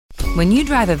When you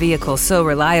drive a vehicle so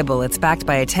reliable it's backed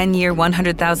by a 10-year,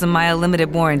 100,000-mile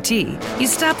limited warranty, you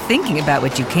stop thinking about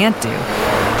what you can't do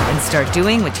and start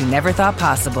doing what you never thought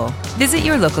possible. Visit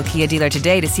your local Kia dealer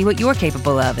today to see what you're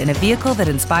capable of in a vehicle that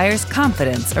inspires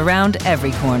confidence around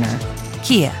every corner.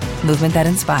 Kia, movement that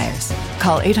inspires.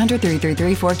 Call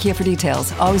 800-333-4KIA for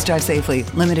details. Always drive safely.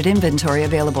 Limited inventory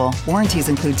available. Warranties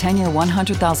include 10-year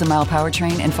 100,000-mile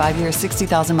powertrain and 5-year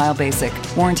 60,000-mile basic.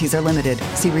 Warranties are limited.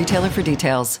 See retailer for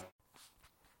details.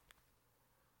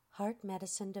 Heart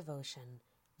Medicine Devotion,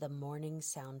 the Morning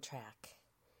Soundtrack.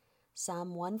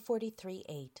 Psalm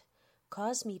 143:8.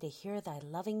 Cause me to hear thy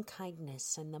loving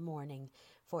kindness in the morning,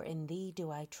 for in thee do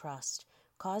I trust.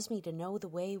 Cause me to know the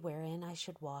way wherein I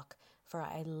should walk, for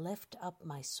I lift up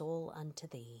my soul unto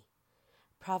thee.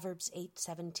 Proverbs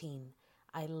 8:17.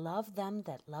 I love them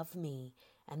that love me,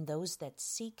 and those that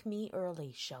seek me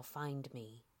early shall find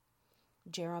me.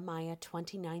 Jeremiah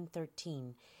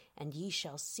 29:13. And ye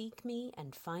shall seek me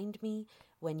and find me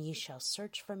when ye shall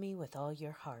search for me with all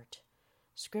your heart.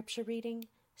 Scripture reading,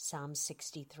 Psalm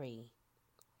 63.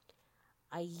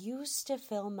 I used to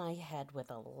fill my head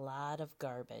with a lot of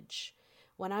garbage.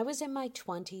 When I was in my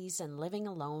 20s and living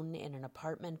alone in an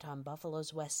apartment on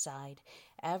Buffalo's west side,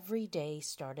 every day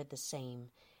started the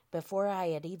same. Before I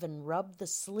had even rubbed the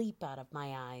sleep out of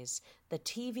my eyes, the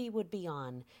TV would be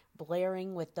on,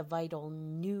 blaring with the vital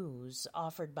news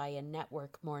offered by a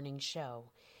network morning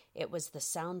show. It was the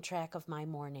soundtrack of my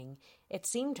morning. It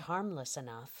seemed harmless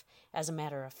enough. As a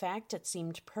matter of fact, it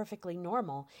seemed perfectly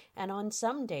normal, and on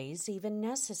some days even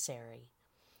necessary.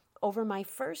 Over my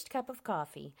first cup of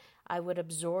coffee, I would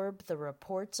absorb the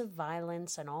reports of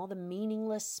violence and all the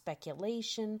meaningless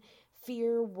speculation,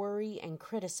 fear, worry, and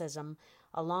criticism,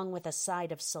 along with a side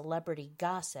of celebrity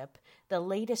gossip, the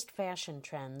latest fashion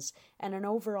trends, and an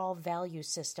overall value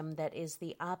system that is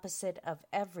the opposite of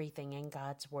everything in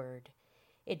God's Word.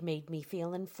 It made me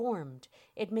feel informed.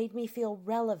 It made me feel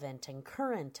relevant and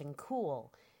current and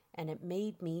cool, and it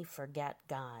made me forget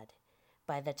God.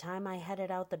 By the time I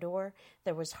headed out the door,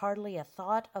 there was hardly a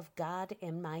thought of God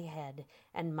in my head,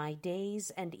 and my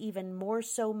days, and even more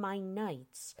so my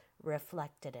nights,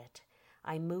 reflected it.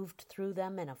 I moved through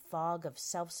them in a fog of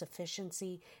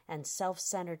self-sufficiency and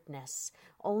self-centeredness,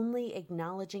 only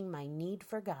acknowledging my need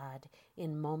for God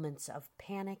in moments of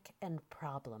panic and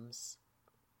problems.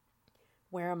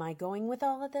 Where am I going with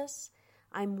all of this?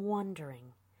 I'm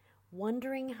wondering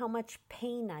how much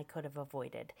pain I could have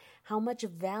avoided, how much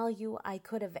value I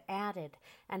could have added,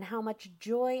 and how much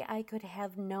joy I could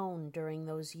have known during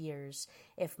those years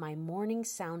if my morning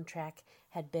soundtrack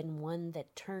had been one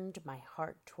that turned my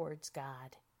heart towards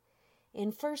God.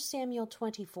 In 1 Samuel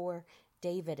 24,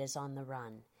 David is on the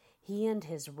run. He and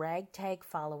his ragtag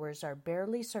followers are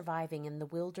barely surviving in the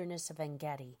wilderness of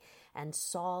En-Gedi, and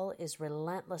Saul is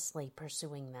relentlessly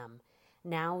pursuing them.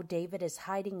 Now David is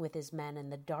hiding with his men in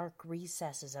the dark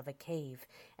recesses of a cave,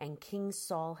 and King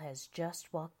Saul has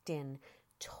just walked in,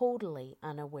 totally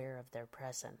unaware of their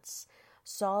presence.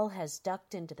 Saul has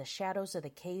ducked into the shadows of the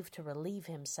cave to relieve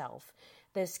himself.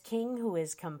 This king, who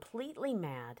is completely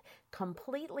mad,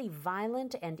 completely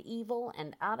violent and evil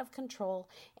and out of control,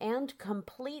 and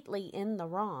completely in the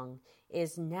wrong,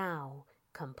 is now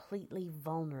completely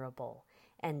vulnerable,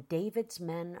 and David's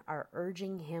men are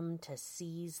urging him to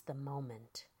seize the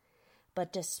moment.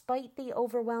 But despite the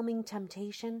overwhelming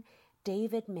temptation,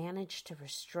 David managed to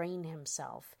restrain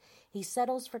himself. He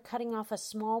settles for cutting off a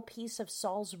small piece of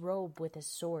Saul's robe with his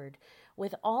sword,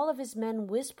 with all of his men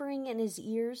whispering in his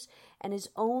ears and his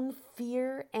own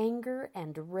fear, anger,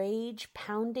 and rage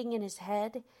pounding in his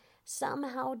head.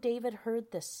 Somehow David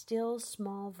heard the still,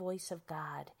 small voice of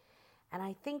God, and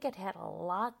I think it had a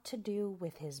lot to do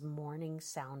with his morning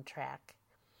soundtrack.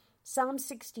 Psalm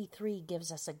 63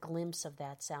 gives us a glimpse of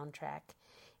that soundtrack.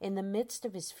 In the midst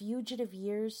of his fugitive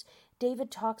years,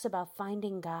 David talks about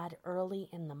finding God early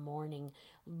in the morning,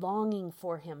 longing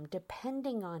for him,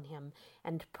 depending on him,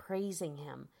 and praising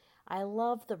him. I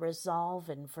love the resolve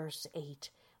in verse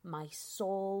 8, "My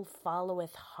soul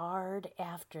followeth hard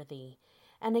after thee."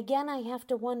 And again I have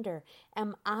to wonder,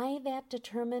 am I that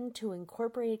determined to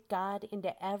incorporate God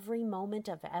into every moment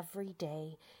of every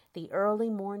day, the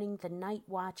early morning, the night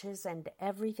watches, and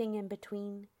everything in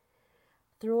between?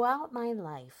 Throughout my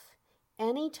life,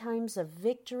 any times of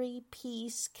victory,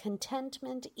 peace,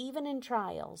 contentment, even in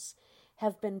trials,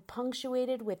 have been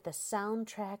punctuated with the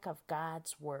soundtrack of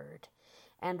God's Word.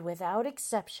 And without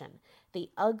exception, the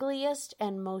ugliest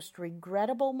and most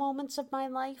regrettable moments of my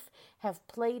life have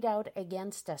played out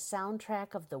against a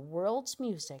soundtrack of the world's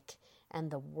music and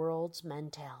the world's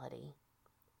mentality.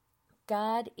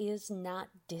 God is not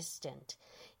distant.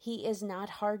 He is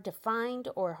not hard to find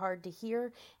or hard to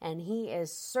hear, and he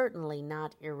is certainly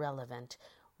not irrelevant.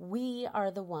 We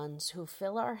are the ones who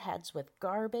fill our heads with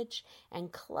garbage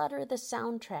and clutter the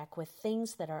soundtrack with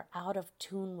things that are out of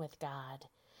tune with God.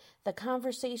 The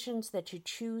conversations that you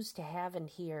choose to have and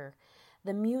hear,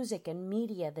 the music and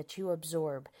media that you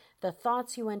absorb, the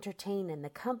thoughts you entertain, and the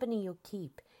company you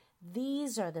keep,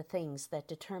 these are the things that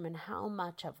determine how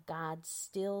much of God's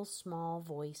still small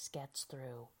voice gets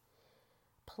through.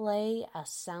 Play a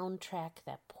soundtrack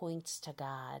that points to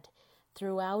God.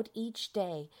 Throughout each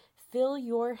day, fill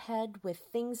your head with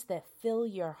things that fill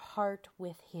your heart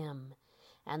with Him,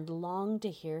 and long to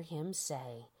hear Him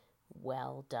say,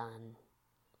 "Well done."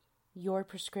 Your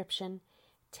prescription: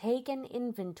 take an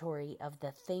inventory of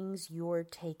the things you're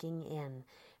taking in.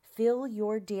 Fill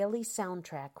your daily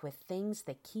soundtrack with things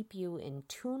that keep you in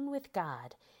tune with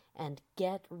God, and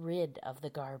get rid of the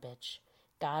garbage.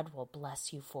 God will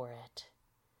bless you for it.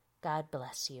 God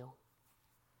bless you.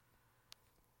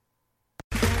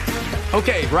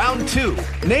 Okay, round two.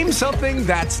 Name something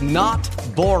that's not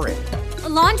boring. A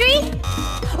laundry?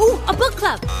 Ooh, a book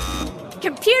club.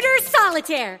 Computer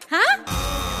solitaire, huh?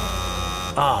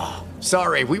 Ah,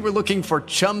 sorry, we were looking for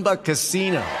Chumba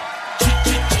Casino.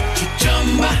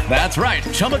 That's right,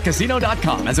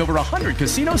 ChumbaCasino.com has over 100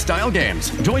 casino-style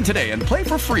games. Join today and play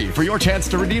for free for your chance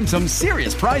to redeem some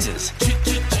serious prizes.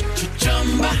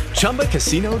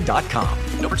 ChumbaCasino.com.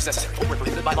 No purchase necessary. Void where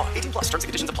prohibited by law. 18+. Terms and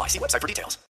conditions apply. See website for details.